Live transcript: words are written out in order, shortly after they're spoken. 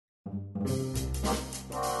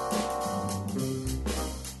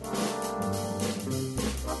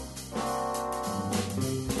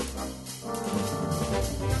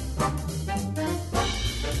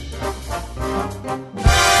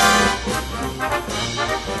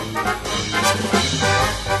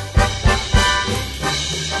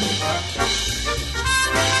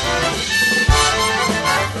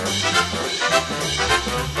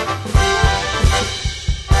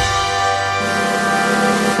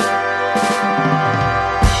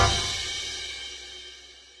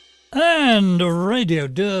And Radio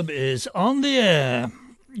Derb is on the air.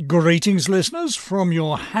 Greetings, listeners, from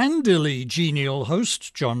your handily genial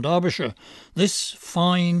host, John Derbyshire, this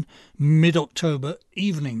fine mid-October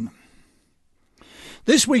evening.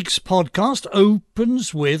 This week's podcast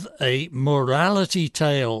opens with a morality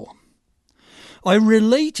tale. I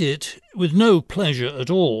relate it with no pleasure at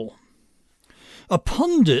all. A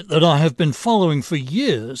pundit that I have been following for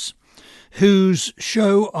years, whose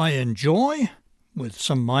show I enjoy, with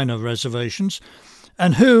some minor reservations,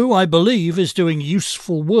 and who, I believe, is doing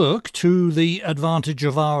useful work to the advantage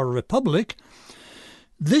of our republic,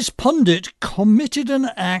 this pundit committed an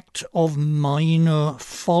act of minor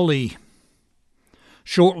folly.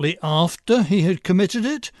 Shortly after he had committed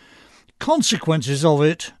it, consequences of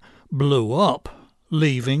it blew up,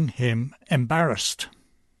 leaving him embarrassed.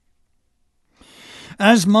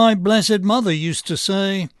 As my blessed mother used to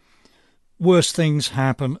say, worse things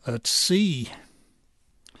happen at sea.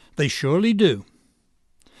 They surely do.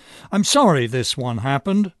 I'm sorry this one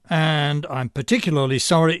happened, and I'm particularly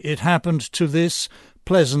sorry it happened to this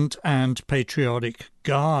pleasant and patriotic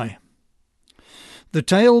guy. The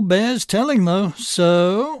tale bears telling, though,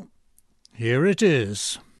 so here it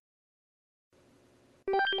is.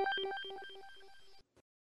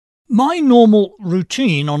 My normal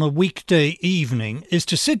routine on a weekday evening is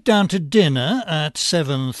to sit down to dinner at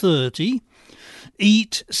 7:30,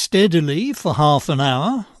 eat steadily for half an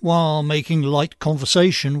hour while making light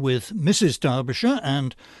conversation with Mrs. Derbyshire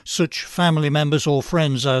and such family members or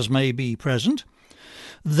friends as may be present.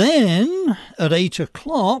 Then, at 8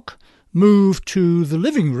 o'clock, move to the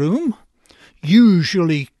living room,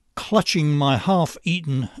 usually clutching my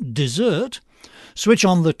half-eaten dessert, switch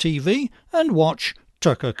on the TV and watch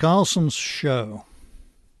Tucker Carlson's show.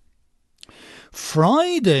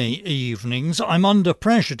 Friday evenings, I'm under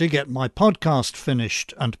pressure to get my podcast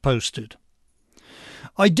finished and posted.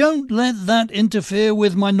 I don't let that interfere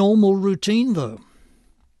with my normal routine, though.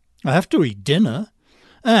 I have to eat dinner,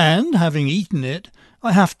 and, having eaten it,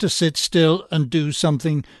 I have to sit still and do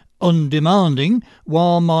something undemanding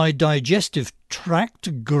while my digestive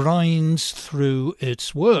tract grinds through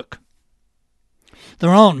its work.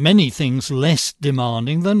 There aren't many things less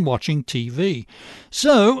demanding than watching TV.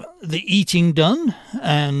 So, the eating done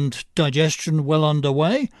and digestion well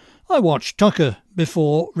underway, I watch Tucker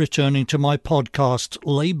before returning to my podcast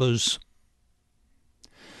labours.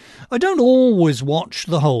 I don't always watch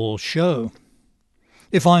the whole show.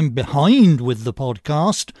 If I'm behind with the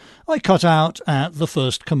podcast, I cut out at the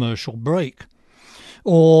first commercial break.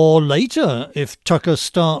 Or later, if Tucker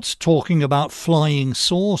starts talking about flying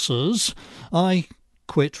saucers, I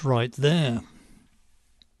quit right there.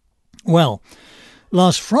 Well,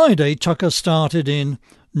 last Friday Tucker started in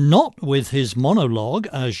not with his monologue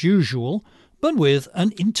as usual, but with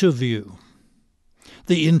an interview.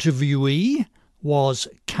 The interviewee was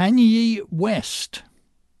Kanye West.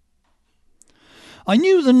 I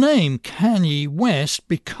knew the name Kanye West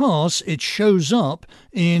because it shows up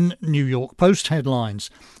in New York Post headlines,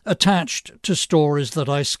 attached to stories that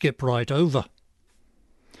I skip right over.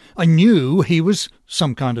 I knew he was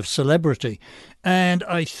some kind of celebrity, and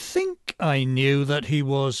I think I knew that he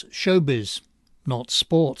was showbiz, not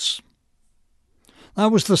sports.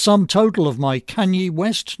 That was the sum total of my Kanye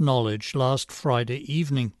West knowledge last Friday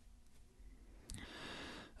evening.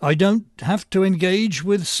 I don't have to engage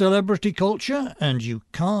with celebrity culture, and you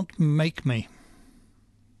can't make me.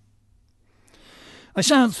 I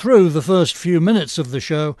sat through the first few minutes of the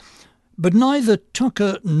show, but neither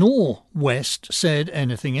Tucker nor West said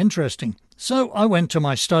anything interesting, so I went to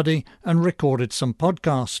my study and recorded some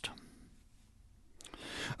podcast.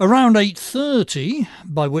 Around 8:30,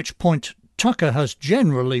 by which point Tucker has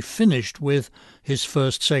generally finished with his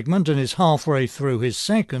first segment and is halfway through his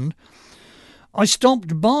second, I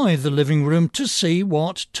stopped by the living room to see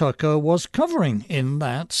what Tucker was covering in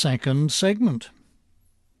that second segment.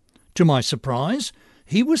 To my surprise,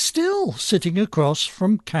 he was still sitting across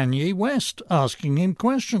from Kanye West, asking him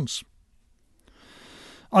questions.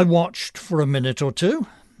 I watched for a minute or two,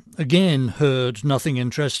 again heard nothing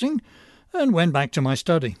interesting, and went back to my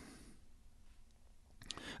study.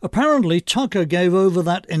 Apparently, Tucker gave over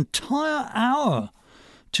that entire hour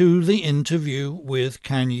to the interview with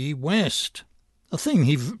Kanye West, a thing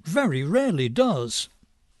he very rarely does.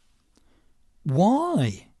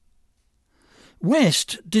 Why?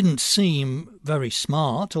 West didn't seem very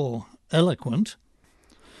smart or eloquent.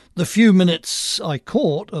 The few minutes I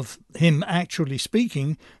caught of him actually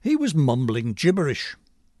speaking, he was mumbling gibberish.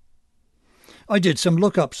 I did some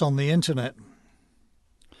look-ups on the internet.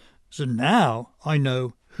 So now I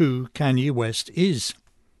know who Kanye West is.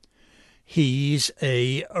 He's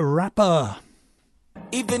a rapper.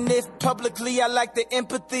 Even if publicly I like the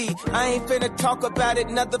empathy, I ain't finna talk about it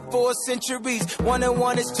another 4 centuries. 1 and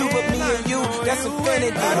 1 is 2, but me and you, that's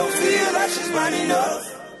infinity. I don't feel like she's mine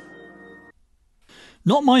enough.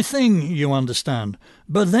 Not my thing, you understand.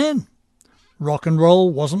 But then, rock and roll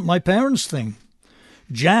wasn't my parents' thing.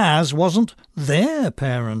 Jazz wasn't their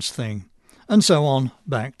parents' thing. And so on,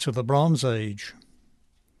 back to the Bronze Age.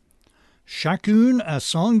 Chacun à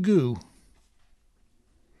son goût.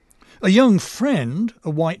 A young friend, a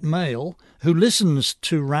white male, who listens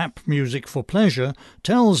to rap music for pleasure,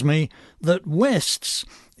 tells me that West's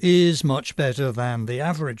is much better than the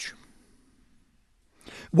average.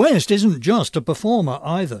 West isn't just a performer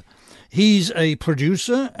either. He's a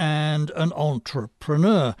producer and an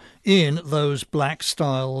entrepreneur in those black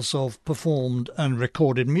styles of performed and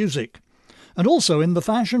recorded music, and also in the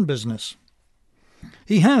fashion business.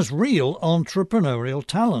 He has real entrepreneurial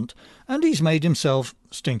talent, and he's made himself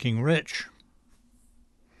stinking rich.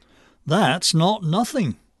 That's not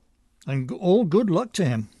nothing, and all good luck to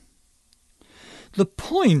him. The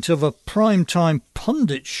point of a primetime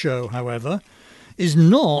pundit show, however, is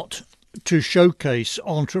not to showcase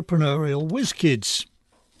entrepreneurial whiz-kids.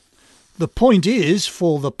 The point is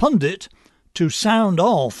for the pundit to sound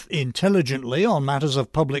off intelligently on matters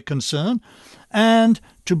of public concern and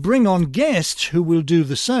to bring on guests who will do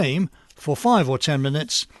the same for 5 or 10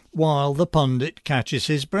 minutes while the pundit catches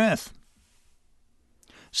his breath.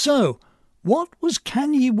 So, what was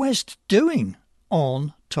Kanye West doing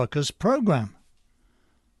on Tucker's program?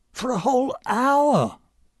 For a whole hour.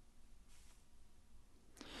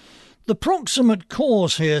 The proximate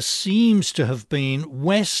cause here seems to have been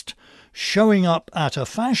West showing up at a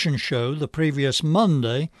fashion show the previous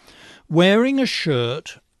Monday wearing a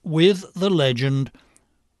shirt with the legend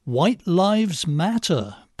 "White Lives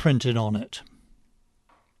Matter" printed on it.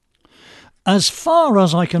 As far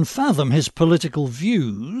as I can fathom his political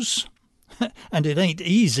views, and it ain't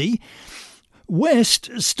easy, West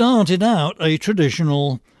started out a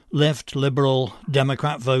traditional left liberal,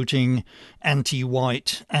 Democrat voting,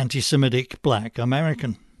 anti-white, anti-Semitic black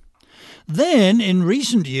American. Then, in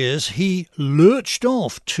recent years, he lurched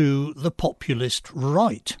off to the populist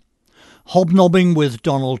right, hobnobbing with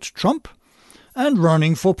Donald Trump and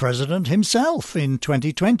running for president himself in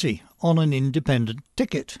 2020 on an independent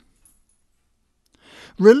ticket.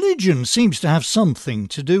 Religion seems to have something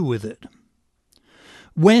to do with it.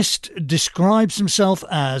 West describes himself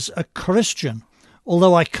as a Christian,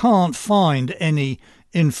 although I can't find any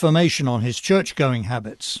information on his church-going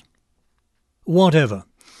habits. Whatever.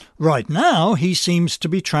 Right now, he seems to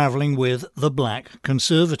be travelling with the black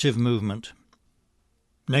conservative movement.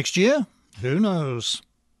 Next year? Who knows?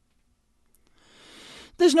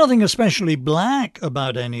 There's nothing especially black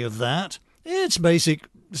about any of that. It's basic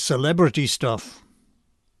celebrity stuff.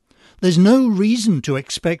 There's no reason to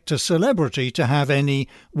expect a celebrity to have any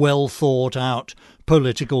well-thought-out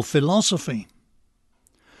political philosophy.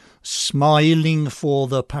 Smiling for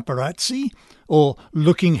the paparazzi, or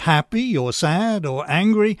looking happy or sad or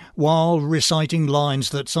angry while reciting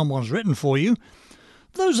lines that someone's written for you,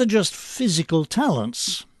 those are just physical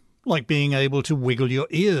talents, like being able to wiggle your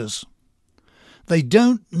ears. They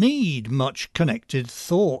don't need much connected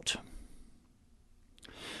thought.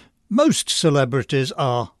 Most celebrities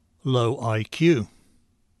are low IQ.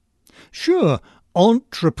 Sure,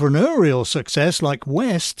 entrepreneurial success like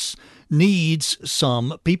West's needs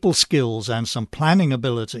some people skills and some planning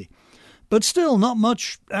ability, but still not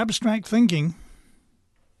much abstract thinking.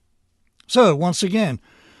 So, once again,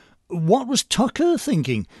 what was Tucker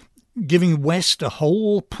thinking, giving West a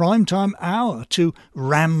whole primetime hour to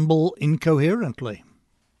ramble incoherently?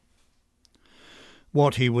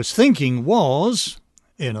 What he was thinking was,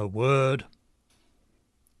 in a word,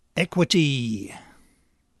 equity.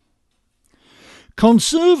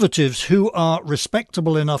 Conservatives who are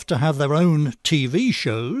respectable enough to have their own TV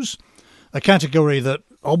shows, a category that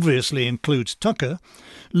obviously includes Tucker,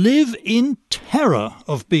 live in terror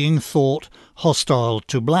of being thought hostile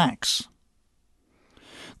to blacks.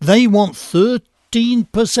 They want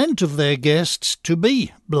 13% of their guests to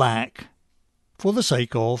be black, for the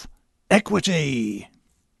sake of equity.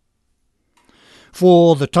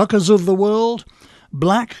 For the Tuckers of the world,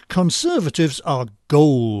 black conservatives are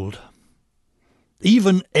gold.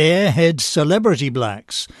 Even airhead celebrity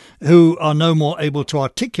blacks, who are no more able to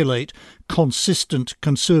articulate consistent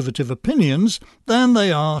conservative opinions than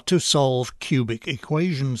they are to solve cubic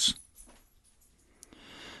equations.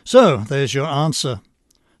 So, there's your answer.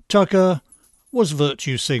 Tucker was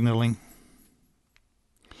virtue signalling.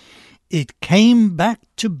 It came back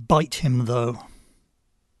to bite him, though.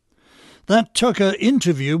 That Tucker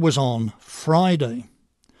interview was on Friday.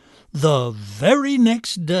 The very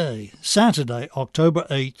next day, Saturday, October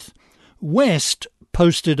 8th, West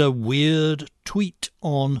posted a weird tweet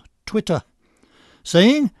on Twitter,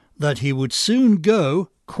 saying that he would soon go,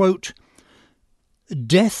 quote,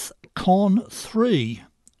 DEFCON 3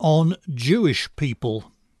 on Jewish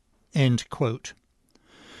people, end quote,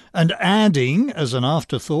 and adding as an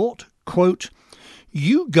afterthought, quote,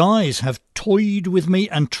 you guys have toyed with me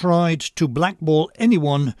and tried to blackball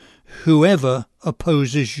anyone whoever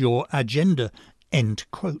opposes your agenda, end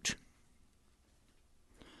quote.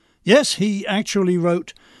 Yes, he actually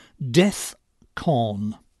wrote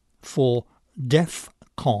DEFCON for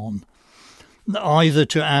DEFCON, either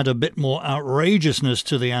to add a bit more outrageousness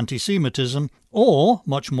to the anti-Semitism or,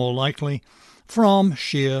 much more likely, from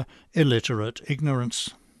sheer illiterate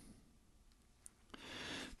ignorance.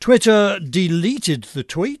 Twitter deleted the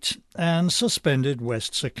tweet and suspended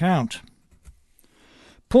West's account.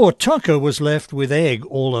 Poor Tucker was left with egg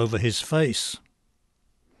all over his face.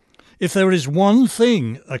 If there is one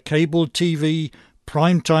thing a cable TV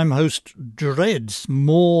primetime host dreads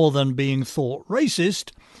more than being thought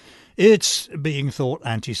racist, it's being thought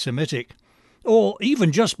anti-Semitic, or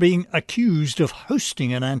even just being accused of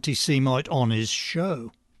hosting an anti-Semite on his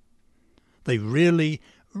show. They really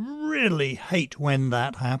hate when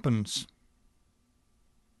that happens.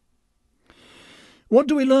 What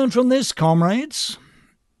do we learn from this, comrades?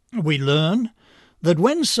 We learn that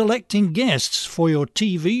when selecting guests for your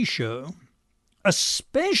TV show,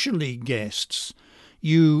 especially guests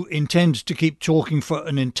you intend to keep talking for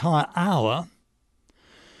an entire hour,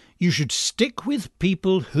 you should stick with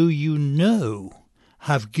people who you know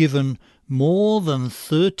have given more than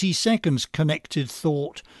 30 seconds connected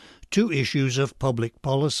thought to issues of public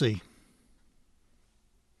policy.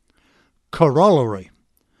 Corollary: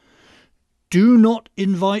 do not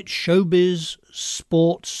invite showbiz,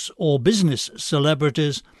 sports or business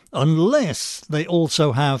celebrities unless they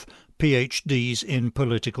also have PhDs in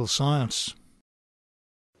political science.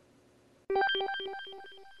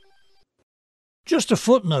 Just a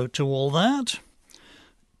footnote to all that.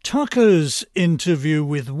 Tucker's interview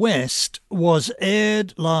with West was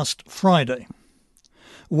aired last Friday.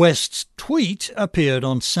 West's tweet appeared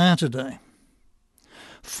on Saturday.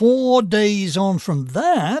 4 days on from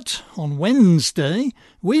that, on Wednesday,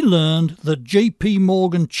 we learned that JP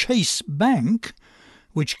Morgan Chase Bank,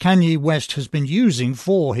 which Kanye West has been using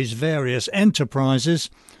for his various enterprises,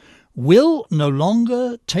 will no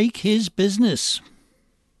longer take his business.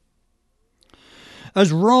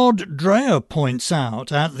 As Rod Dreher points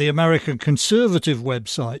out at the American Conservative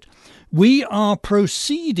website, we are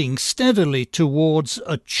proceeding steadily towards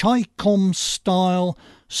a Chi-Com-style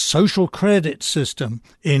social credit system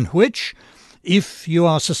in which, if you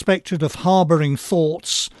are suspected of harbouring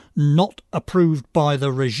thoughts not approved by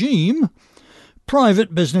the regime,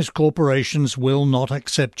 private business corporations will not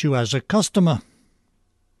accept you as a customer.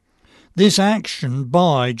 This action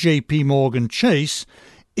by JP Morgan Chase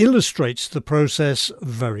illustrates the process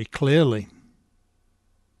very clearly.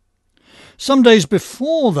 Some days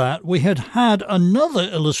before that, we had another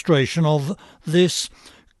illustration of this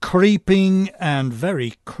creeping and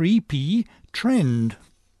very creepy trend.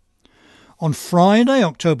 On Friday,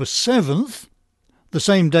 October 7th, the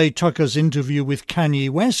same day Tucker's interview with Kanye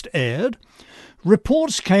West aired,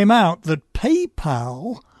 reports came out that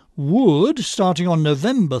PayPal would, starting on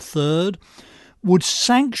November 3rd, would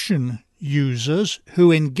sanction users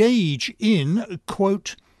who engage in,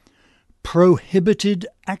 quote, prohibited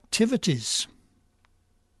activities.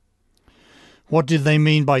 What did they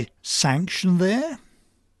mean by sanction there?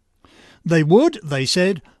 They would, they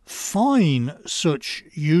said, fine such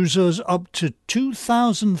users up to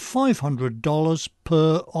 $2,500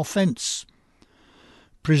 per offence,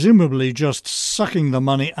 presumably just sucking the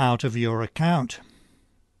money out of your account.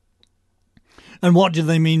 And what did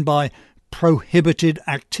they mean by prohibited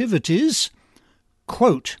activities?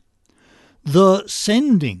 Quote, the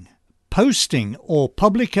sending, posting or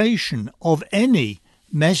publication of any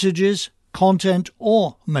messages, content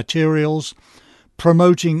or materials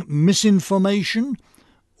promoting misinformation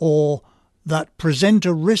or that present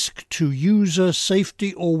a risk to user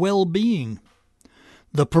safety or well-being,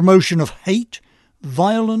 the promotion of hate,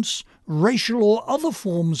 violence, racial or other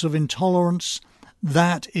forms of intolerance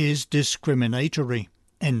that is discriminatory."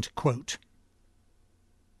 End quote.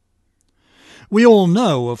 We all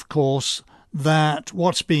know, of course, that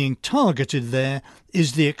what's being targeted there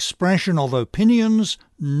is the expression of opinions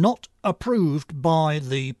not approved by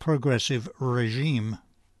the progressive regime.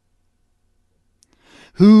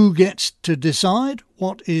 Who gets to decide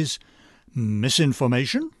what is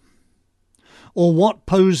misinformation, or what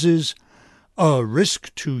poses a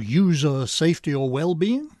risk to user safety or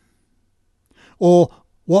well-being, or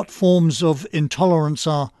what forms of intolerance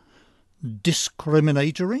are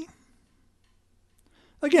discriminatory?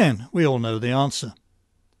 Again, we all know the answer.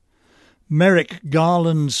 Merrick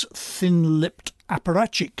Garland's thin-lipped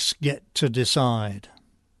apparatchiks get to decide.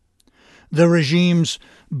 The regime's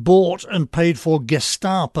bought and paid for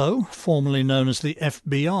Gestapo, formerly known as the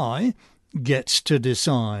FBI, gets to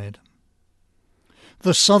decide.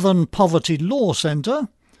 The Southern Poverty Law Centre,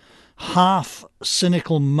 half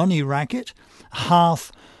cynical money racket,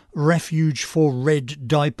 half refuge for red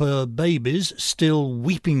diaper babies still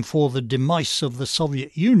weeping for the demise of the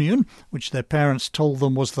Soviet Union, which their parents told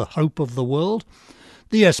them was the hope of the world,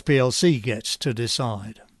 the SPLC gets to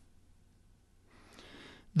decide.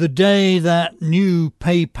 The day that new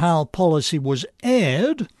PayPal policy was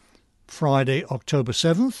aired, Friday, October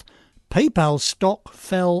 7th, PayPal stock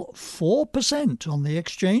fell 4% on the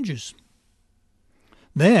exchanges.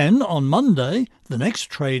 Then, on Monday, the next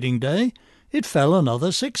trading day, it fell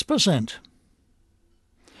another 6%.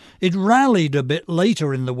 It rallied a bit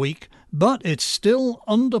later in the week, but it's still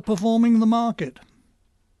underperforming the market.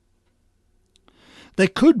 There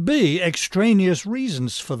could be extraneous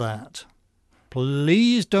reasons for that.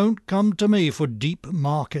 Please don't come to me for deep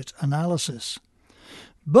market analysis.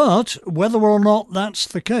 But whether or not that's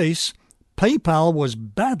the case, PayPal was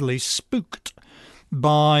badly spooked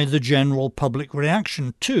by the general public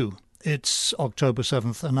reaction to its October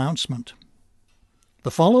 7th announcement.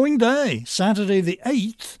 The following day, Saturday the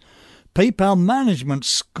 8th, PayPal management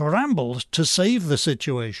scrambled to save the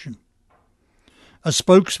situation. A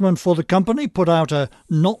spokesman for the company put out a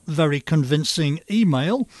not very convincing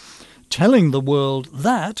email telling the world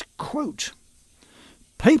that, quote,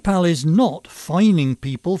 "PayPal is not fining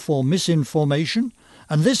people for misinformation,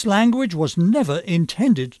 and this language was never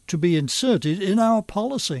intended to be inserted in our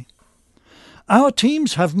policy. Our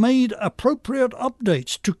teams have made appropriate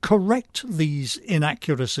updates to correct these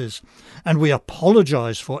inaccuracies, and we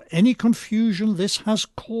apologize for any confusion this has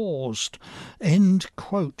caused." End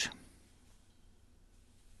quote.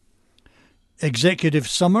 Executive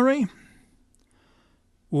summary.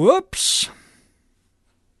 Whoops!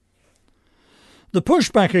 The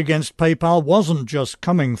pushback against PayPal wasn't just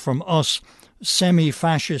coming from us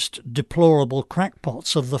semi-fascist deplorable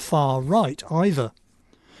crackpots of the far right either.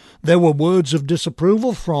 There were words of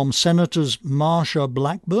disapproval from Senators Marsha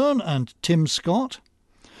Blackburn and Tim Scott,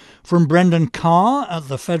 from Brendan Carr at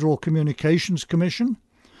the Federal Communications Commission,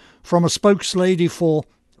 from a spokeslady for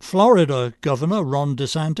Florida Governor Ron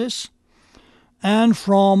DeSantis, and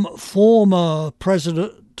from former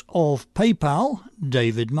president of PayPal,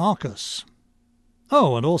 David Marcus.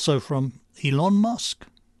 Oh, and also from Elon Musk.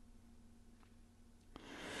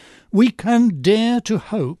 We can dare to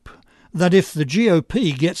hope that if the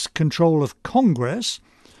GOP gets control of Congress,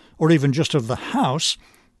 or even just of the House,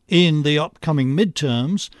 in the upcoming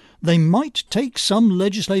midterms, they might take some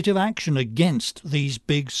legislative action against these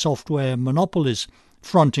big software monopolies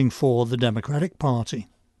fronting for the Democratic Party.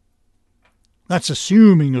 That's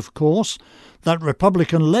assuming, of course, that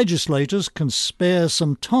Republican legislators can spare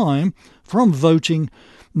some time from voting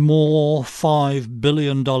more $5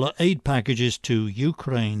 billion aid packages to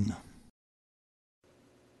Ukraine.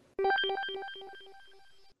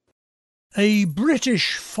 A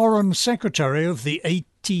British Foreign Secretary of the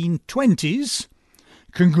 1820s,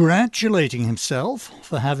 congratulating himself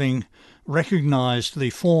for having recognised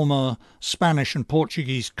the former Spanish and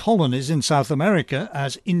Portuguese colonies in South America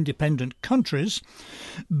as independent countries,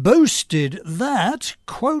 boasted that,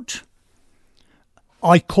 quote,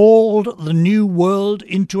 "I called the New World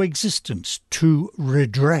into existence to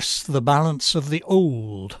redress the balance of the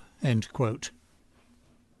old," end quote.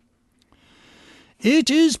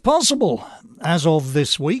 It is possible, as of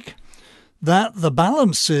this week, that the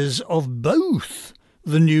balances of both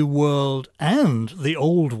the New World and the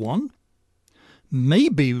Old One may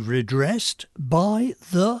be redressed by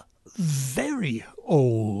the very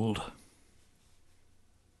old.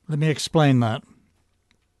 Let me explain that.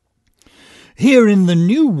 Here in the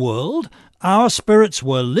New World, our spirits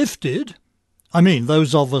were lifted. I mean,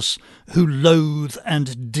 those of us who loathe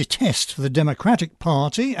and detest the Democratic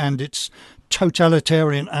Party and its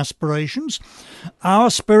totalitarian aspirations,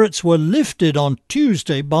 our spirits were lifted on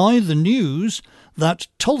Tuesday by the news that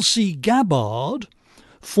Tulsi Gabbard,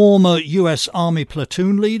 former US Army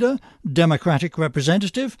platoon leader, Democratic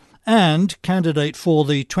representative, and candidate for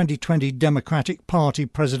the 2020 Democratic Party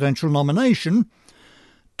presidential nomination,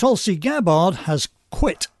 Tulsi Gabbard has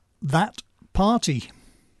quit that party.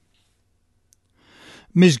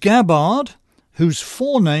 Ms. Gabbard, whose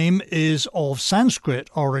forename is of Sanskrit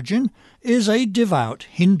origin, is a devout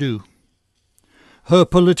Hindu. Her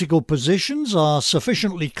political positions are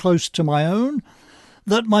sufficiently close to my own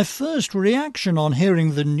that my first reaction on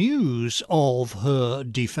hearing the news of her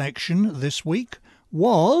defection this week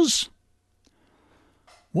was,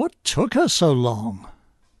 what took her so long?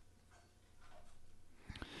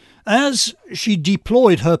 As she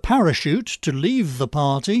deployed her parachute to leave the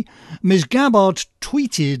party, Ms. Gabbard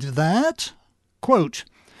tweeted that, quote,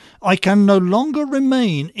 "I can no longer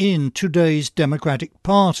remain in today's Democratic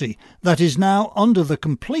Party that is now under the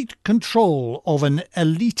complete control of an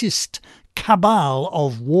elitist cabal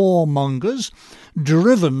of warmongers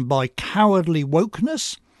driven by cowardly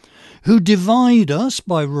wokeness, who divide us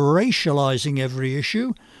by racializing every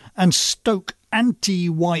issue and stoke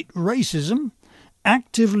anti-white racism,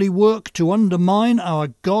 actively work to undermine our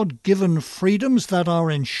God-given freedoms that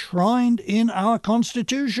are enshrined in our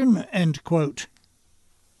Constitution," end quote.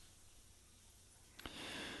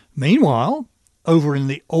 Meanwhile, over in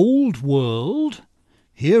the old world,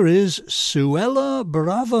 here is Suella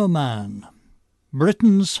Braverman,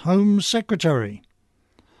 Britain's Home Secretary.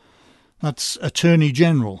 That's Attorney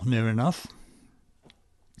General, near enough.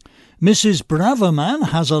 Mrs. Braverman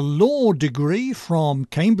has a law degree from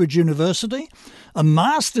Cambridge University, a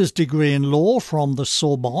master's degree in law from the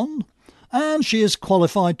Sorbonne, and she is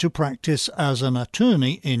qualified to practice as an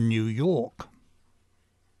attorney in New York.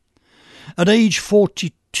 At age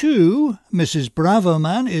 42, Mrs.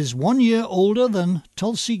 Braverman is 1 year older than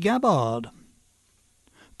Tulsi Gabbard.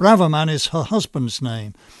 Braverman is her husband's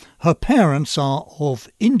name. Her parents are of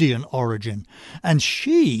Indian origin, and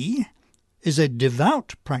she is a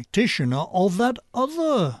devout practitioner of that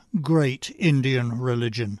other great Indian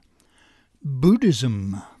religion,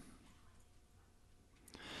 Buddhism.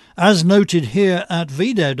 As noted here at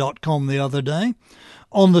vday.com the other day,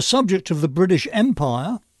 on the subject of the British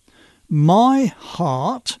Empire, my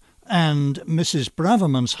heart and Mrs.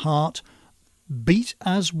 Braverman's heart beat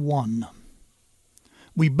as one.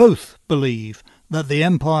 We both believe that the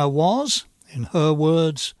empire was, in her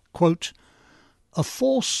words, quote, "a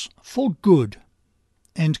force for good,"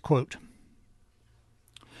 end quote.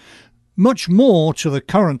 Much more to the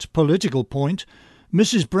current political point,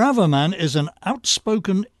 Mrs. Braverman is an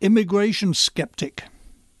outspoken immigration skeptic.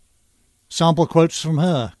 Sample quotes from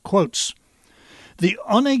her, quotes, "The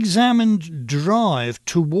unexamined drive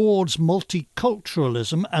towards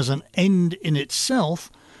multiculturalism as an end in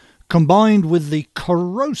itself, combined with the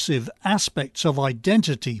corrosive aspects of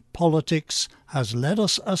identity politics, has led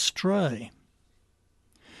us astray.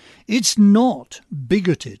 It's not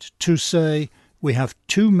bigoted to say we have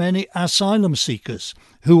too many asylum seekers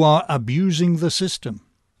who are abusing the system.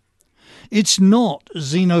 It's not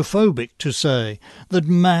xenophobic to say that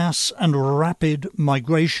mass and rapid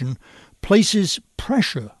migration places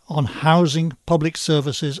pressure on housing, public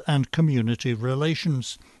services and community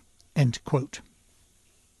relations," end quote.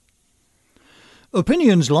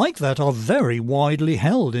 Opinions like that are very widely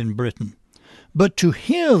held in Britain, but to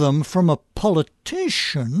hear them from a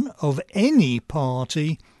politician of any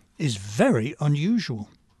party is very unusual.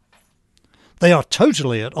 They are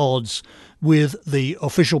totally at odds with the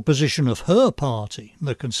official position of her party,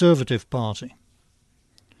 the Conservative Party.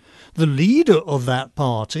 The leader of that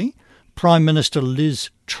party, Prime Minister Liz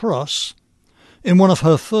Truss, in one of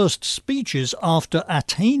her first speeches after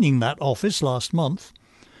attaining that office last month,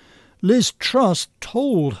 Liz Truss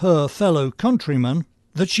told her fellow countrymen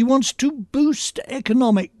that she wants to boost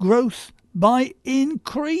economic growth by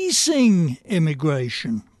increasing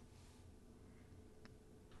immigration.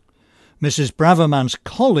 Mrs. Braverman's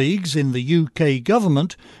colleagues in the UK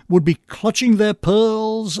government would be clutching their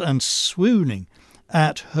pearls and swooning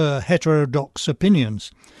at her heterodox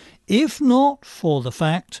opinions, if not for the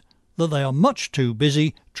fact that they are much too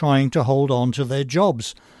busy trying to hold on to their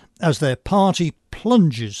jobs as their party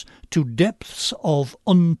plunges to depths of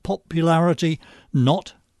unpopularity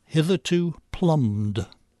not hitherto plumbed.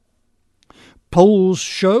 Polls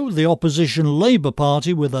show the opposition Labour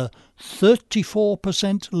Party with a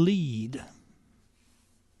 34% lead.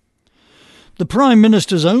 The Prime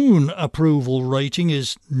Minister's own approval rating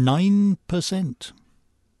is 9%.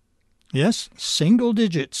 Yes, single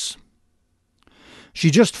digits.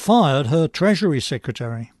 She just fired her Treasury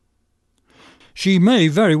Secretary. She may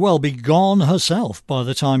very well be gone herself by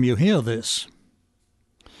the time you hear this.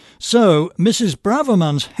 So Mrs.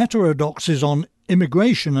 Braverman's heterodoxies on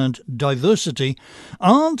immigration and diversity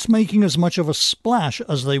aren't making as much of a splash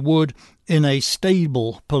as they would in a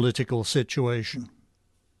stable political situation.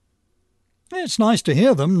 It's nice to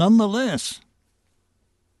hear them nonetheless.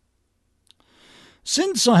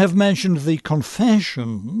 Since I have mentioned the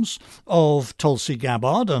confessions of Tulsi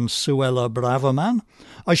Gabbard and Suella Braverman,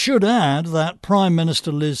 I should add that Prime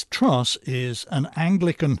Minister Liz Truss is an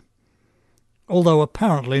Anglican, although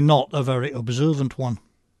apparently not a very observant one.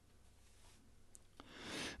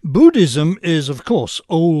 Buddhism is, of course,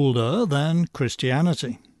 older than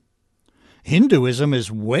Christianity. Hinduism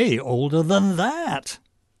is way older than that.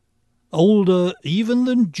 Older even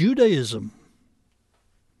than Judaism.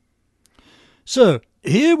 So,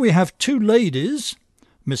 here we have two ladies,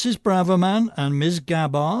 Mrs. Braverman and Miss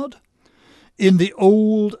Gabbard, in the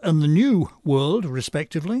old and the new world,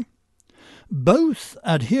 respectively, both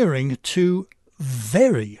adhering to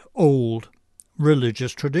very old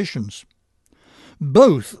religious traditions,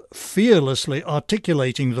 both fearlessly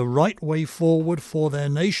articulating the right way forward for their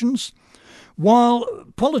nations, while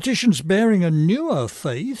politicians bearing a newer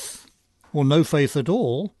faith, or no faith at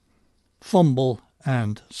all, fumble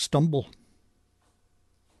and stumble.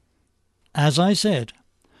 As I said,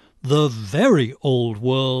 the very old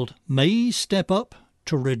world may step up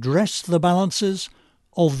to redress the balances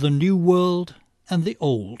of the new world and the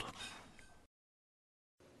old.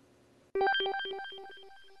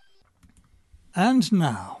 And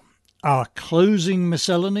now, our closing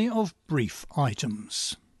miscellany of brief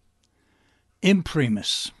items.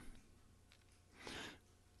 Imprimis.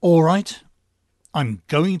 All right, I'm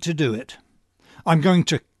going to do it. I'm going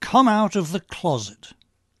to come out of the closet.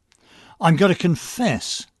 I'm going to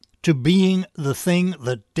confess to being the thing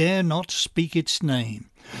that dare not speak its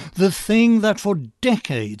name, the thing that for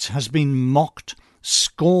decades has been mocked,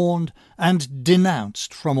 scorned, and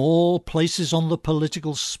denounced from all places on the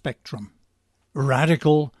political spectrum.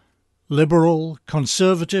 Radical, liberal,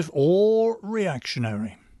 conservative, or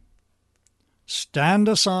reactionary. Stand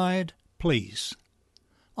aside, please.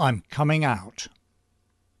 I'm coming out.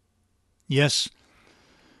 Yes,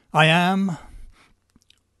 I am.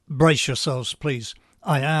 Brace yourselves, please.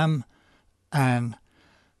 I am an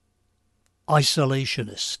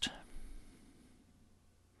isolationist.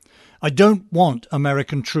 I don't want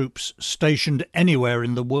American troops stationed anywhere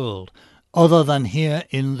in the world other than here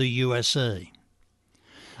in the USA.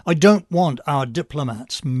 I don't want our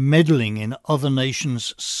diplomats meddling in other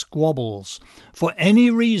nations' squabbles for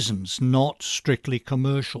any reasons not strictly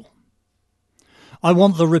commercial. I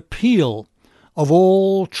want the repeal of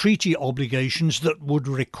all treaty obligations that would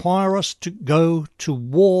require us to go to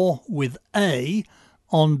war with A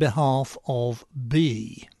on behalf of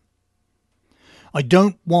B. I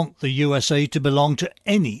don't want the USA to belong to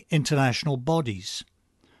any international bodies.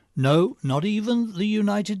 No, not even the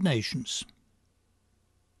United Nations.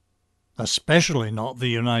 Especially not the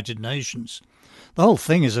United Nations. The whole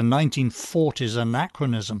thing is a 1940s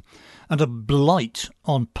anachronism and a blight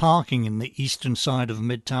on parking in the eastern side of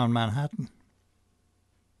Midtown Manhattan.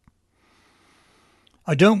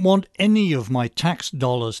 I don't want any of my tax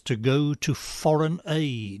dollars to go to foreign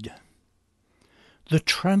aid. The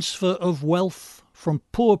transfer of wealth from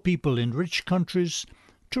poor people in rich countries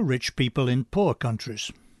to rich people in poor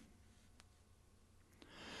countries.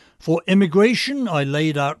 For immigration, I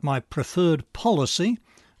laid out my preferred policy,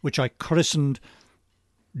 which I christened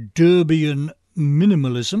Durbian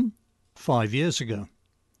minimalism 5 years ago.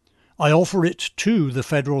 I offer it to the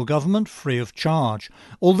federal government free of charge,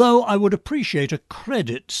 although I would appreciate a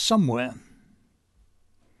credit somewhere.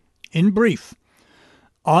 In brief,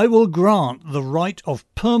 I will grant the right of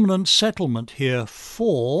permanent settlement here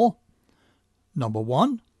for, number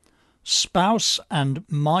 1, spouse and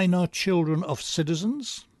minor children of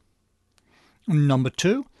citizens. Number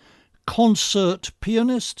 2, concert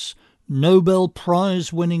pianists, Nobel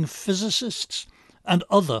Prize-winning physicists, and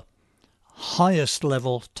other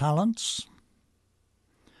highest-level talents.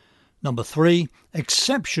 Number 3,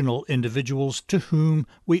 exceptional individuals to whom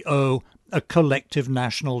we owe a collective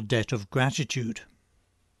national debt of gratitude.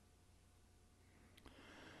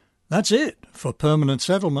 That's it for permanent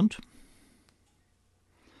settlement.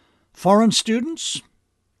 Foreign students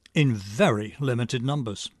in very limited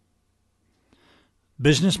numbers.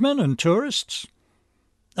 Businessmen and tourists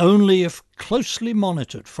only if closely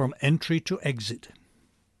monitored from entry to exit.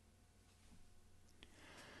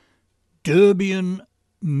 Durbian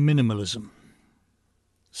minimalism.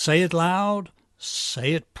 Say it loud,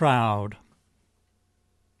 say it proud.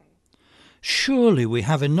 Surely we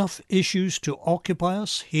have enough issues to occupy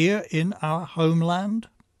us here in our homeland.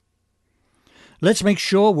 Let's make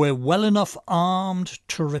sure we're well enough armed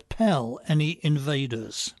to repel any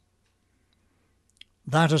invaders.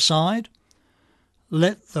 That aside,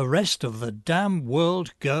 let the rest of the damn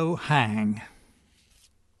world go hang.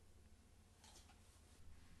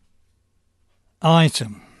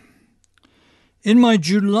 Item. In my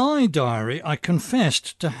July diary, I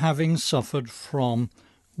confessed to having suffered from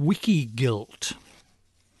wiki guilt.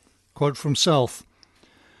 Quote from self.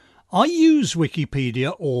 I use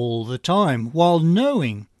Wikipedia all the time, while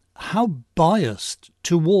knowing how biased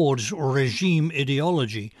towards regime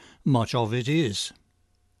ideology much of it is.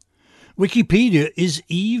 Wikipedia is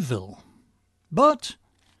evil, but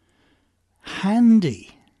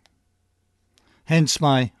handy. Hence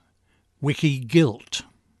my wiki guilt.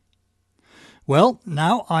 Well,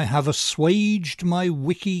 now I have assuaged my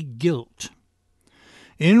wiki guilt.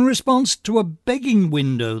 In response to a begging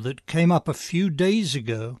window that came up a few days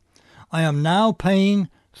ago, I am now paying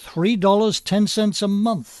 $3.10 a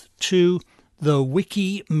month to the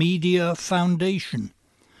Wikimedia Foundation,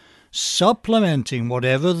 supplementing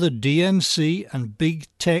whatever the DNC and big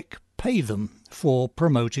tech pay them for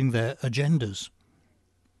promoting their agendas.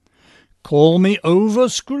 Call me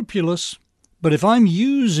over-scrupulous, but if I'm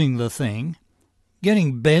using the thing,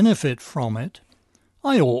 getting benefit from it,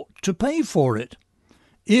 I ought to pay for it,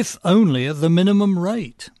 if only at the minimum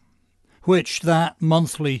rate, which that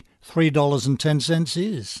monthly $3.10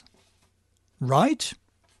 is. Right?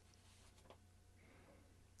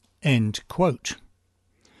 End quote.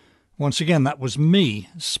 Once again, that was me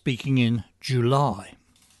speaking in July.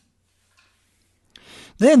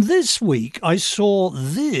 Then this week I saw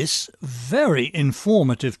this very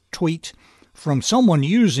informative tweet from someone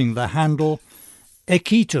using the handle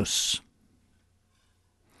Equitus.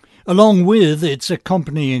 Along with its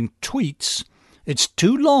accompanying tweets, it's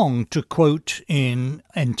too long to quote in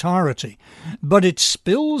entirety, but it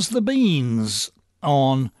spills the beans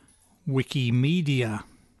on Wikimedia.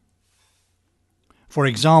 For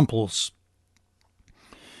examples,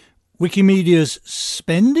 Wikimedia's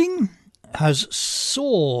spending has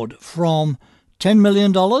soared from $10 million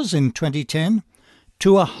in 2010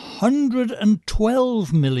 to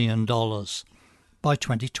 $112 million by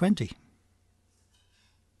 2020.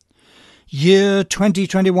 Year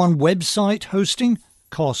 2021 website hosting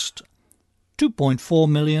cost $2.4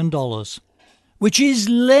 million, which is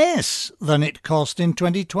less than it cost in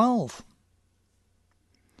 2012.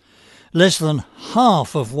 Less than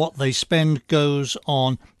half of what they spend goes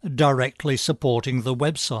on directly supporting the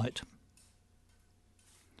website.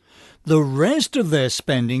 The rest of their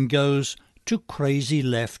spending goes to crazy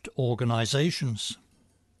left organizations.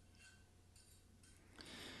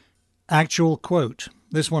 Actual quote.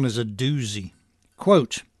 This one is a doozy.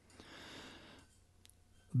 Quote,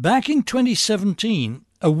 back in 2017,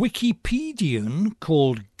 a Wikipedian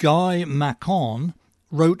called Guy Macon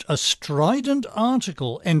wrote a strident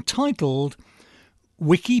article entitled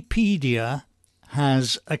Wikipedia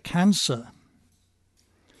Has a Cancer.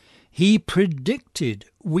 He predicted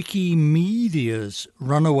Wikimedia's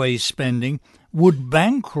runaway spending would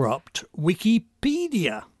bankrupt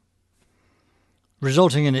Wikipedia,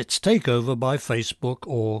 resulting in its takeover by Facebook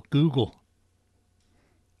or Google.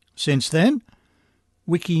 Since then,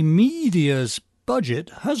 Wikimedia's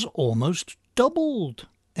budget has almost doubled,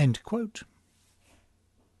 end quote.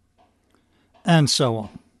 And so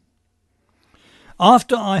on.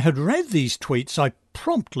 After I had read these tweets, I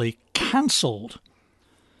promptly cancelled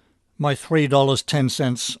my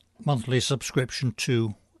 $3.10 monthly subscription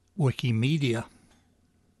to Wikimedia.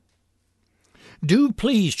 Do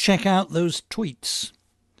please check out those tweets.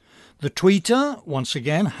 The tweeter, once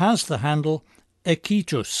again, has the handle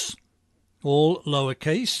Equitus, all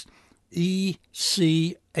lowercase,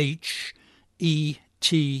 ECHETUS.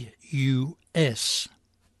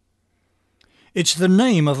 It's the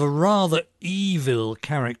name of a rather evil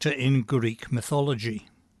character in Greek mythology.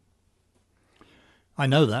 I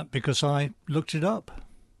know that because I looked it up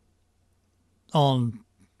on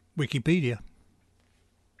Wikipedia.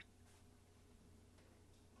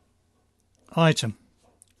 Item.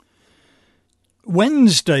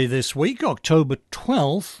 Wednesday this week, October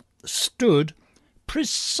 12th, stood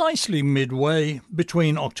precisely midway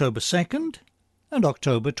between October 2nd and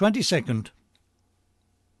October 22nd.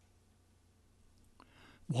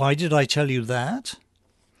 Why did I tell you that?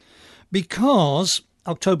 Because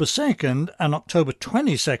October 2nd and October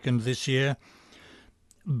 22nd this year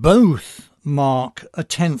both mark a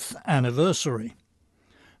 10th anniversary.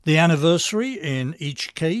 The anniversary, in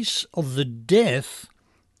each case, of the death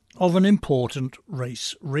of an important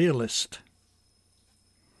race realist.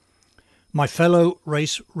 My fellow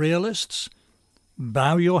race realists,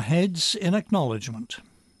 bow your heads in acknowledgement.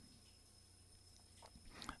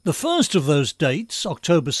 The first of those dates,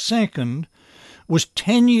 October 2nd, was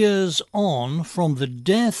 10 years on from the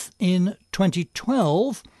death in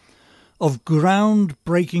 2012 of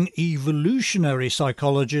groundbreaking evolutionary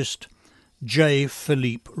psychologist J.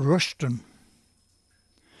 Philippe Rushton.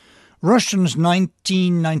 Rushton's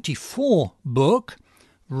 1994 book,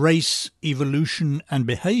 Race, Evolution and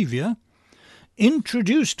Behaviour,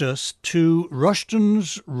 introduced us to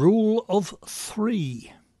Rushton's Rule of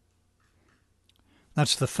Three.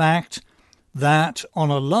 That's the fact that on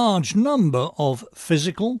a large number of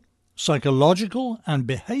physical, psychological and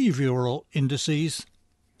behavioural indices,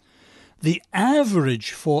 the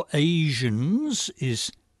average for Asians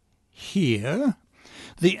is here,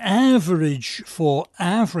 the average for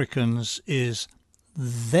Africans is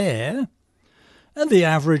there, and the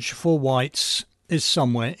average for whites is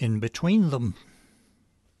somewhere in between them.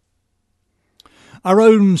 Our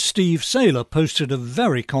own Steve Saylor posted a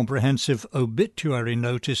very comprehensive obituary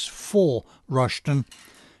notice for Rushton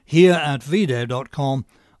here at vdare.com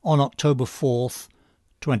on October 4th,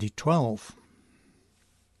 2012.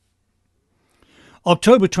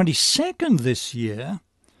 October 22nd this year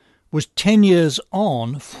was 10 years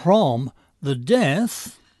on from the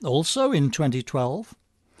death, also in 2012,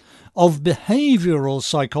 of behavioural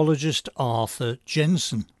psychologist Arthur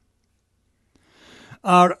Jensen.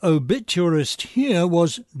 Our obituarist here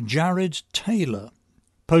was Jared Taylor,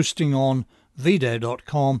 posting on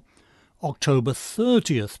vdare.com October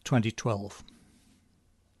 30th, 2012.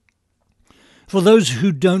 For those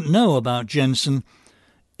who don't know about Jensen,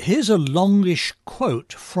 here's a longish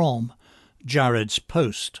quote from Jared's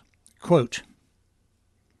post. Quote,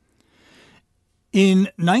 "In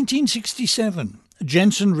 1967,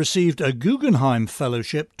 Jensen received a Guggenheim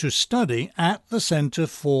Fellowship to study at the Center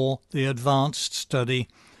for the Advanced Study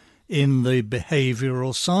in the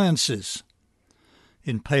Behavioral Sciences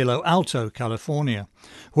in Palo Alto, California,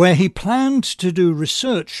 where he planned to do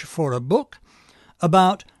research for a book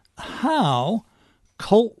about how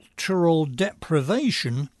cultural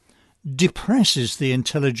deprivation depresses the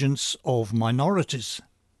intelligence of minorities.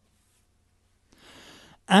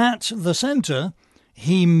 At the center,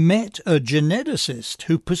 he met a geneticist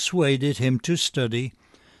who persuaded him to study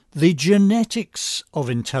the genetics of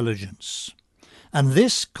intelligence, and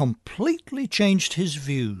this completely changed his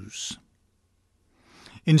views.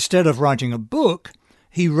 Instead of writing a book,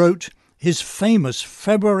 he wrote his famous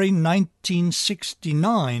February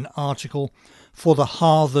 1969 article for the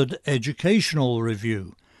Harvard Educational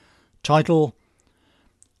Review, titled,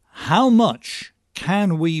 How Much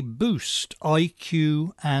Can We Boost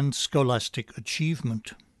IQ and Scholastic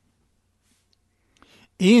Achievement?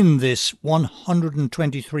 In this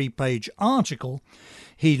 123-page article,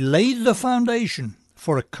 he laid the foundation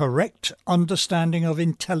for a correct understanding of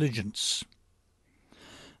intelligence.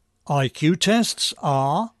 IQ tests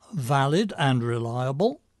are valid and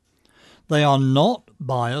reliable. They are not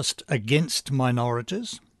biased against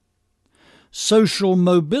minorities. Social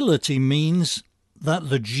mobility means that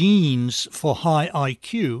the genes for high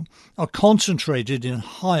IQ are concentrated in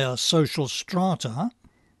higher social strata,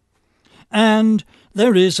 and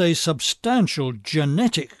there is a substantial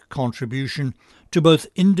genetic contribution to both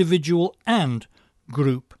individual and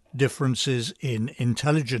group differences in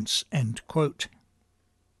intelligence." End quote.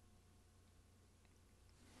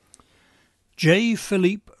 J.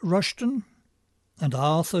 Philippe Rushton and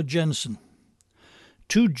Arthur Jensen,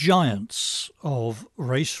 two giants of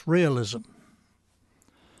race realism,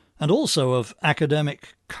 and also of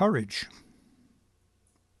academic courage.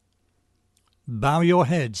 Bow your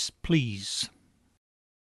heads, please.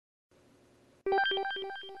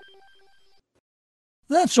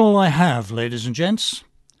 That's all I have, ladies and gents.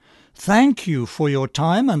 Thank you for your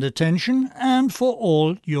time and attention and for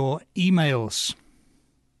all your emails.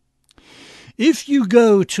 If you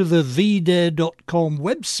go to the vdare.com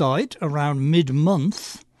website around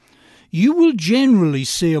mid-month, you will generally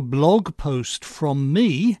see a blog post from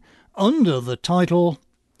me under the title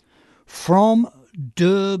From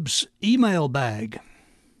Derb's Email Bag.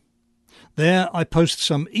 There I post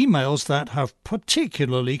some emails that have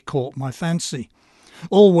particularly caught my fancy,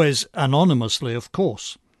 always anonymously, of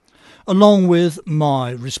course, along with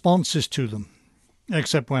my responses to them,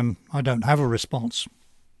 except when I don't have a response.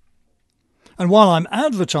 And while I'm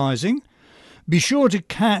advertising, be sure to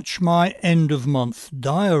catch my end-of-month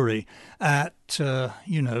diary at, the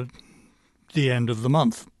end of the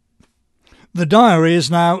month. The diary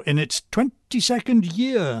is now in its 22nd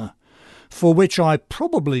year, for which I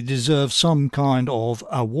probably deserve some kind of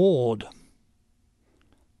award.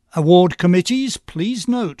 Award committees, please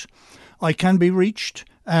note, I can be reached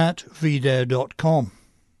at vdare.com.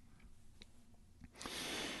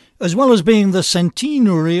 As well as being the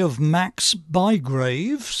centenary of Max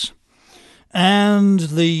Bygraves and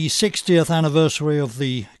the 60th anniversary of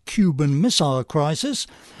the Cuban Missile Crisis,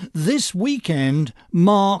 this weekend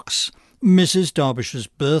marks Mrs. Derbyshire's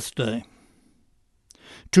birthday.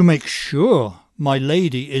 To make sure my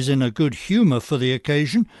lady is in a good humour for the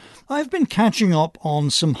occasion, I've been catching up on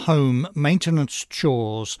some home maintenance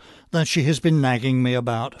chores that she has been nagging me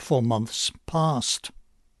about for months past.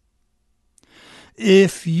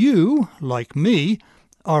 If you, like me,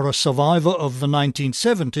 are a survivor of the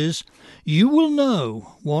 1970s, you will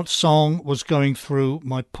know what song was going through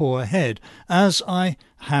my poor head as I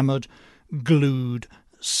hammered, glued,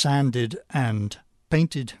 sanded and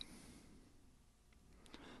painted.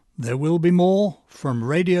 There will be more from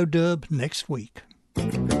Radio Derb next week.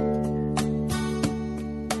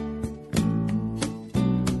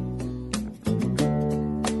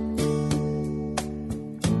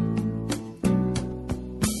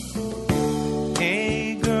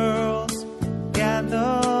 Hey girls,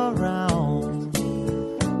 gather round,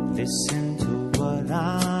 listen to what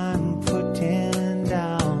I'm putting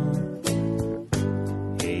down.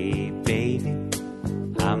 Hey baby,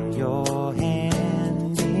 I'm your handyman.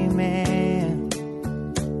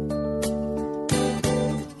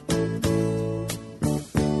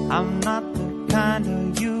 I'm not the kind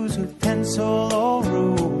to use a pencil or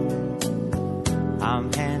rule.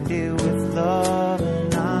 I'm handy with love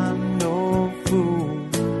and I'm no fool.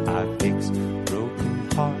 I fix broken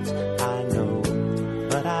hearts, I know,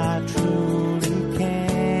 but I truly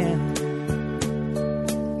can.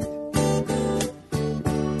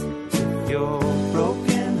 If your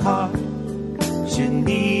broken heart should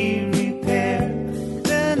need repair,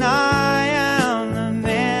 then I am the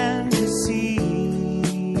man to see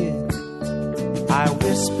it. I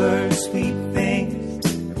whisper sweet things,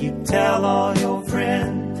 you tell all your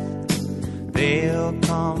friends, they'll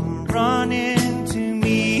come running to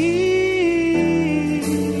me.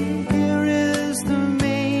 Here is the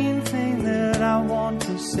main thing that I want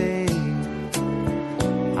to say.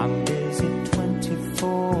 I'm busy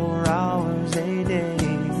 24 hours a day.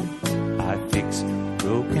 I fix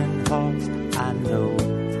broken hearts, I know,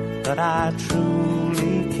 but I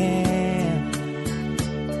truly can.